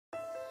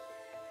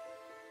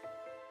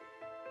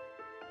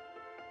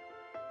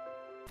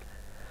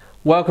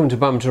Welcome to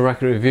Badminton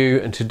Racket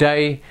Review, and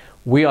today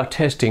we are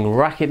testing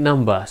racket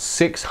number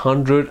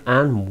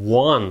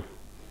 601,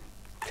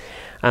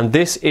 and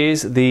this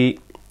is the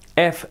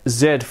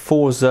FZ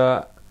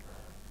Forza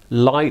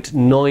Light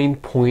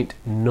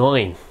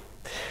 9.9.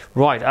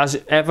 Right,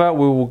 as ever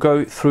we will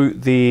go through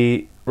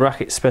the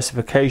racket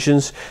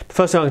specifications. The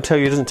first thing I can tell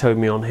you, it doesn't tell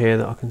me on here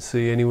that I can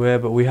see anywhere,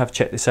 but we have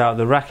checked this out.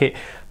 The racket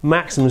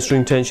maximum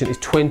string tension is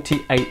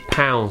 28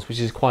 pounds, which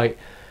is quite,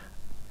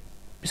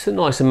 it's a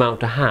nice amount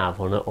to have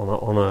on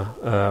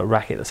a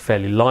racket that's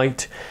fairly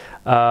light.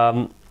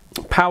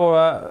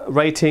 Power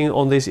rating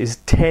on this is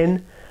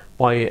 10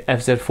 by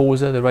FZ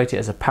Forza. They rate it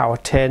as a power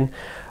 10.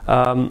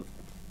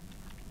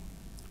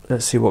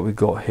 Let's see what we've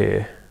got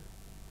here.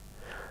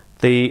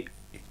 The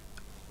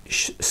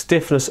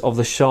stiffness of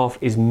the shaft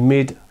is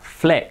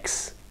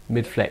mid-flex.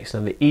 Now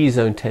the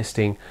E-zone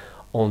testing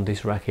on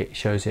this racket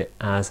shows it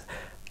as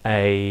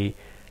a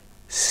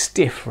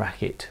stiff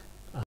racket.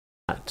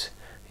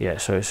 Yeah,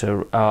 so it's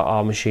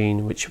our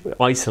machine which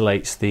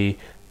isolates the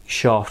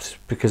shaft,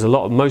 because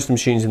most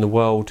machines in the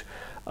world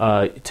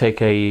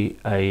take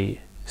a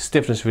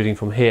stiffness reading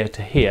from here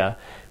to here,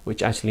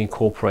 which actually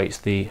incorporates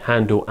the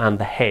handle and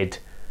the head.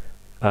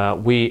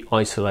 We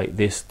isolate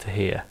this to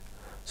here,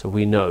 so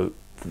we know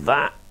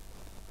that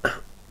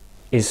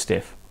is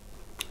stiff,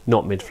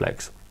 not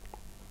mid-flex.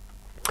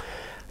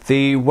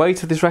 The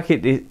weight of this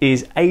racket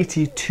is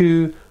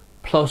 82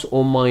 plus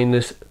or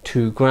minus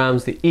 2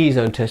 grams. The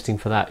E-zone testing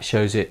for that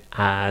shows it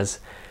as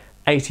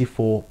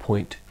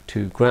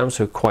 84.2 grams,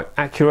 so quite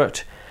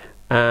accurate.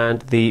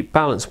 And the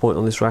balance point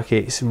on this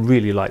racket is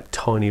really like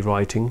tiny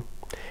writing,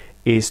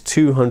 is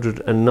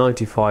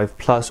 295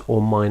 plus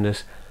or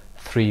minus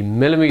 3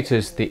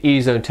 millimeters. The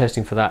E-zone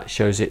testing for that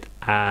shows it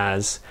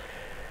as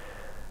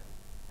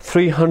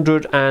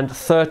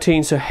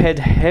 313, so head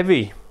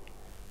heavy.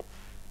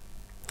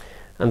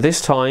 And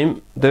this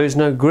time there is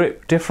no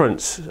grip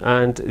difference,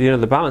 and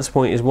the balance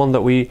point is one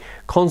that we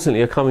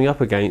constantly are coming up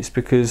against,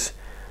 because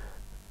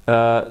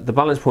the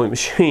balance point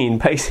machine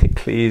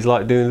basically is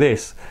like doing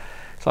this.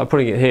 It's like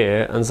putting it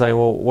here and saying,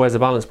 well, where's the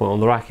balance point on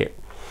the racket?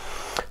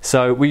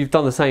 So we've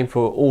done the same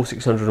for all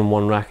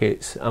 601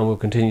 rackets, and we'll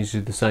continue to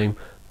do the same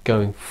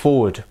going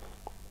forward.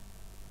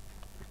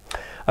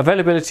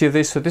 Availability of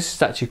this, so this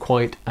is actually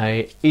quite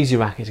a easy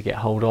racket to get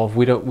hold of.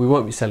 We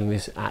won't be selling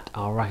this at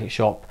our racket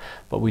shop,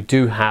 but we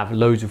do have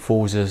loads of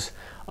Forzas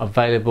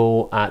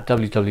available at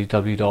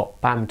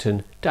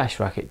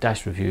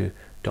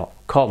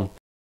www.badminton-racket-review.com.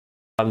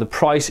 The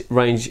price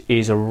range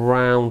is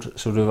around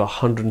sort of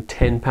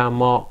 £110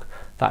 mark,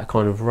 that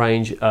kind of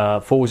range.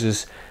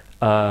 Forzas,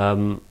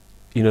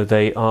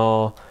 they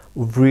are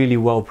really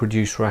well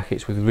produced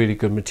rackets with really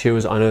good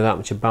materials. I know that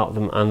much about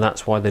them, and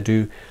that's why they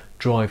do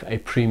drive a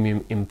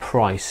premium in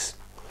price.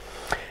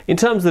 In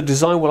terms of the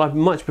design, well, I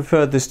much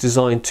prefer this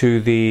design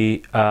to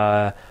the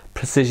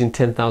Precision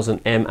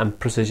 10000M and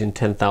Precision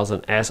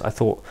 10000S. I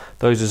thought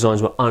those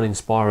designs were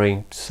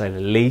uninspiring, to say the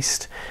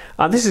least.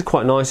 This is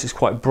quite nice, it's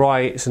quite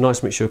bright, it's a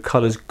nice mixture of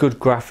colours, good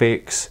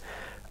graphics,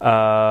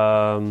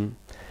 and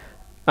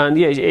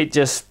yeah,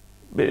 it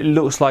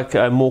looks like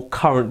a more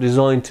current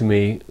design to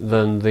me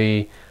than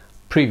the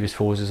previous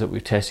Forzas that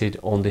we've tested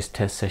on this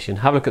test session.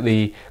 Have a look at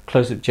the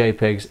close-up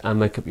JPEGs and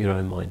make up your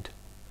own mind.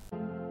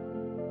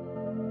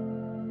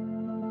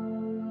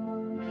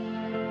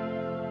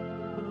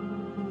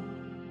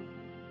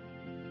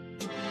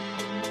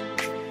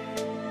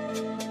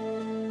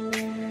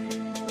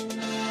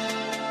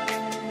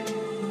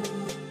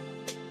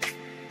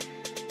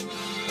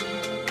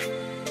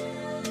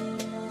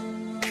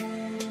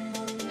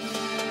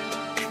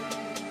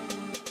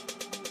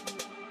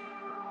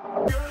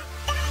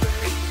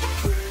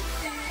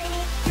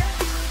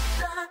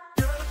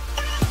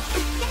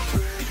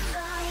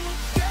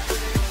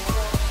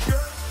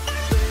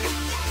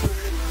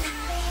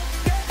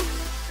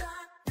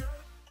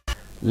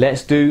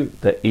 Let's do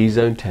the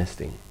E-zone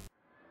testing.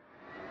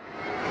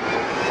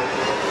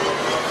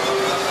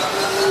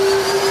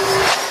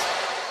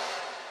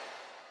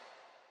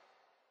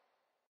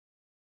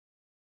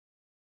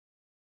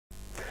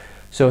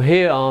 So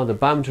here are the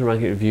Badminton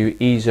Racket Review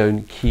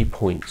E-zone key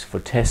points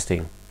for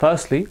testing.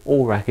 Firstly,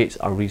 all rackets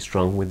are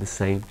restrung with the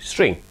same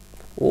string.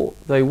 Or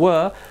they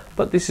were,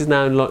 but this is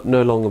now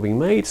no longer being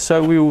made,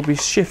 so we will be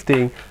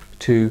shifting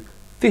to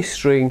this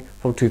string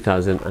from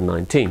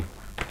 2019.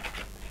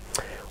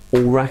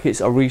 All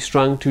rackets are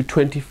restrung to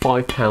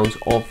 25 pounds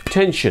of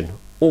tension.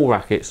 All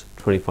rackets,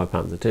 25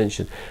 pounds of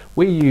tension.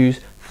 We use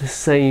the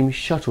same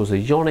shuttles,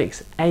 the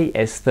Yonex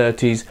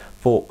AS30s,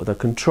 for the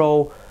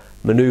control,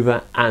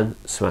 maneuver and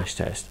smash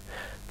test.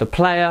 The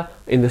player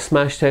in the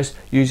smash test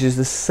uses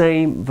the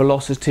same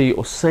velocity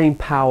or same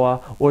power,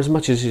 or as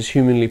much as is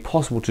humanly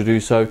possible to do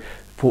so,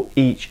 for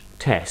each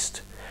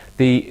test.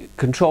 The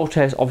control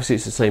test, obviously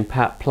it's the same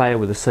player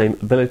with the same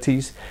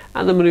abilities,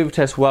 and the maneuver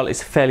test, well,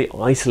 it's a fairly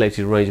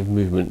isolated range of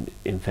movement,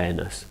 in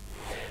fairness.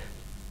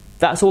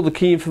 That's all the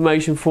key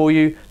information for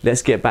you.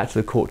 Let's get back to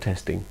the court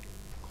testing.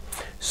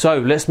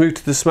 So let's move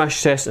to the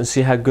smash test and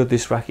see how good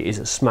this racket is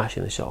at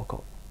smashing the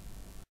shuttlecock.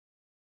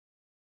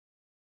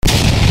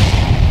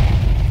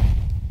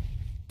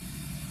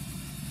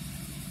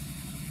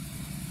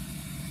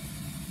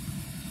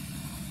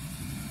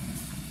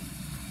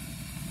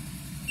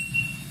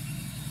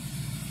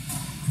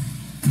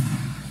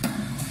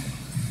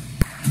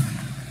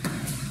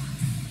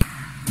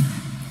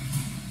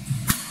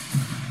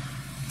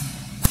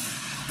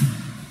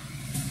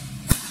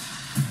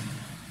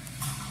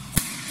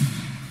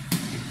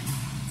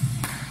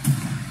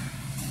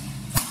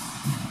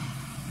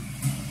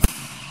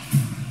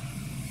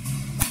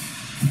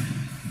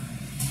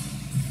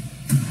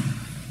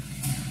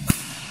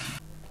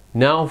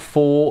 Now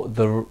for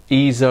the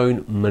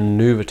E-zone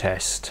maneuver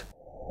test.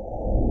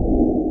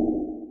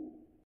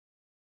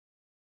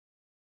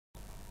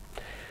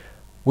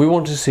 We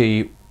want to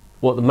see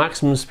what the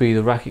maximum speed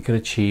the racket can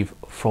achieve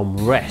from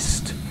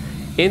rest.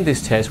 In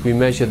this test, we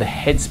measure the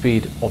head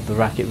speed of the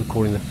racket,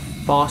 recording the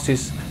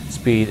fastest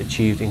speed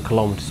achieved in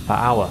kilometers per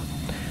hour.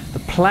 The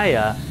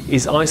player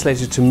is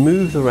isolated to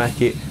move the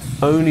racket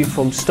only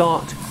from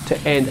start to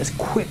end as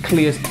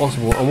quickly as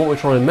possible, and what we're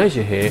trying to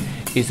measure here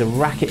is the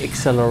racket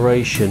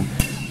acceleration,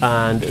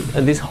 and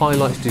this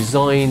highlights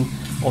design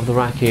of the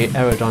racket,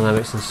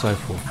 aerodynamics and so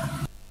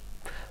forth.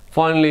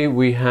 Finally,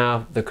 we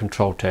have the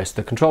control test.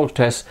 The control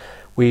test,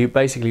 we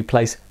basically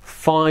place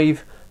four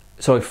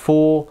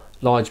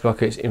large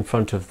buckets in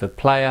front of the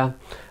player,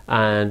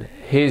 and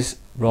his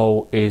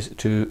role is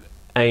to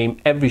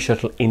aim every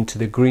shuttle into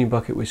the green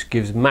bucket, which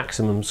gives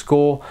maximum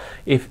score.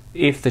 If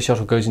the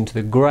shuttle goes into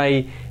the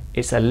grey,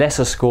 it's a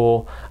lesser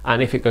score,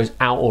 and if it goes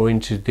out or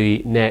into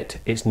the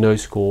net, it's no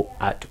score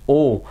at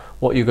all.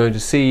 What you're going to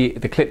see,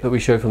 the clip that we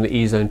show from the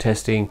E-zone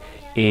testing,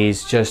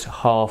 is just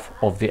half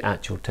of the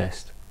actual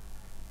test.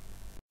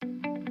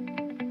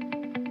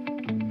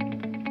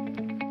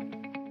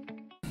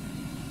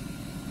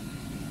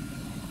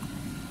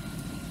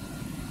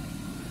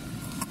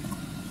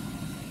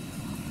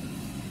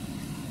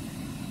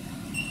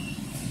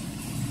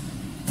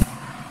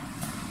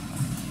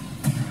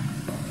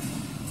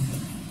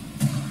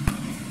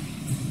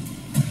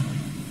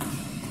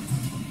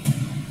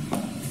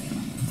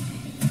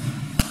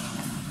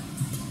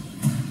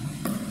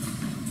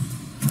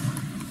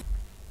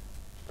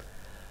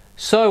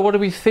 So what do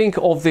we think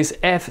of this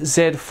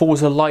FZ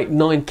Forza Light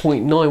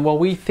 9.9? Well,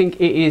 we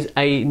think it is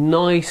a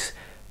nice,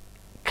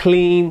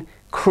 clean,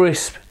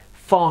 crisp,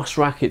 fast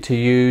racket to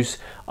use.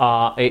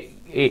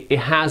 It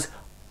has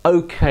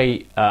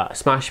okay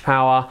smash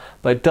power,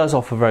 but it does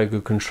offer very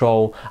good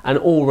control, and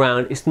all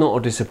round it's not a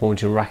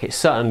disappointing racket.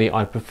 Certainly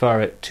I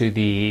prefer it to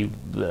the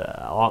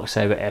Arc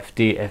Saber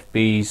FD,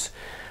 FBs.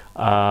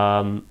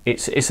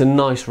 It's a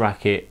nice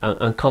racket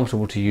and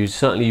comfortable to use.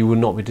 Certainly you would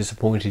not be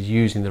disappointed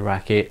using the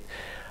racket.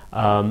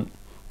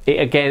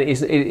 It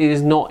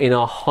is not in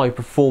our high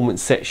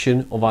performance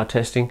section of our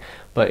testing,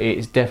 but it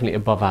is definitely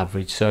above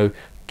average. So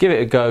give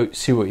it a go,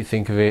 see what you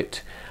think of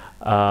it.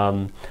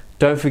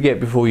 Don't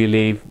forget, before you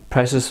leave,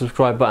 press the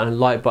subscribe button,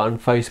 like button,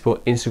 Facebook,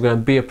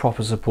 Instagram, be a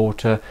proper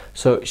supporter,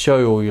 so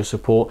show all your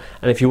support.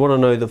 And if you want to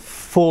know the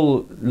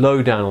full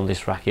lowdown on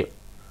this racket,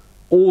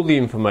 all the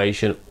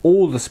information,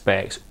 all the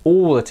specs,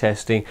 all the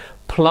testing,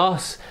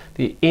 plus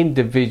the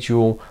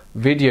individual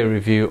video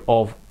review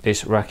of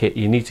this racket,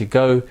 you need to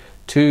go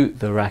to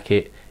the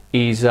Racket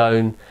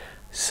E-zone,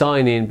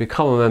 sign in,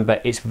 become a member.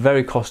 It's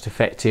very cost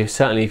effective,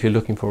 certainly if you're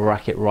looking for a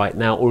racket right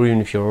now, or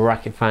even if you're a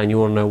racket fan, you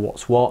want to know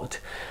what's what.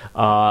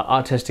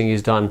 Our testing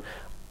is done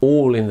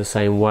all in the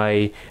same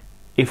way.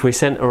 If we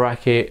sent a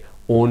racket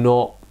or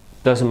not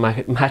doesn't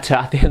matter.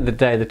 At the end of the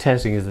day, the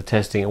testing is the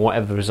testing, and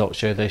whatever the results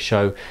show, they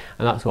show,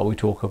 and that's what we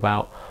talk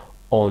about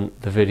on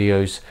the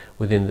videos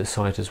within the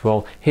site as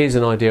well. Here's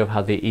an idea of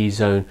how the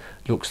E-zone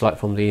looks like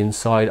from the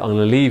inside. I'm going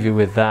to leave you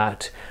with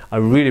that. I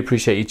really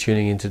appreciate you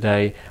tuning in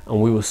today,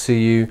 and we will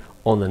see you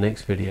on the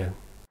next video.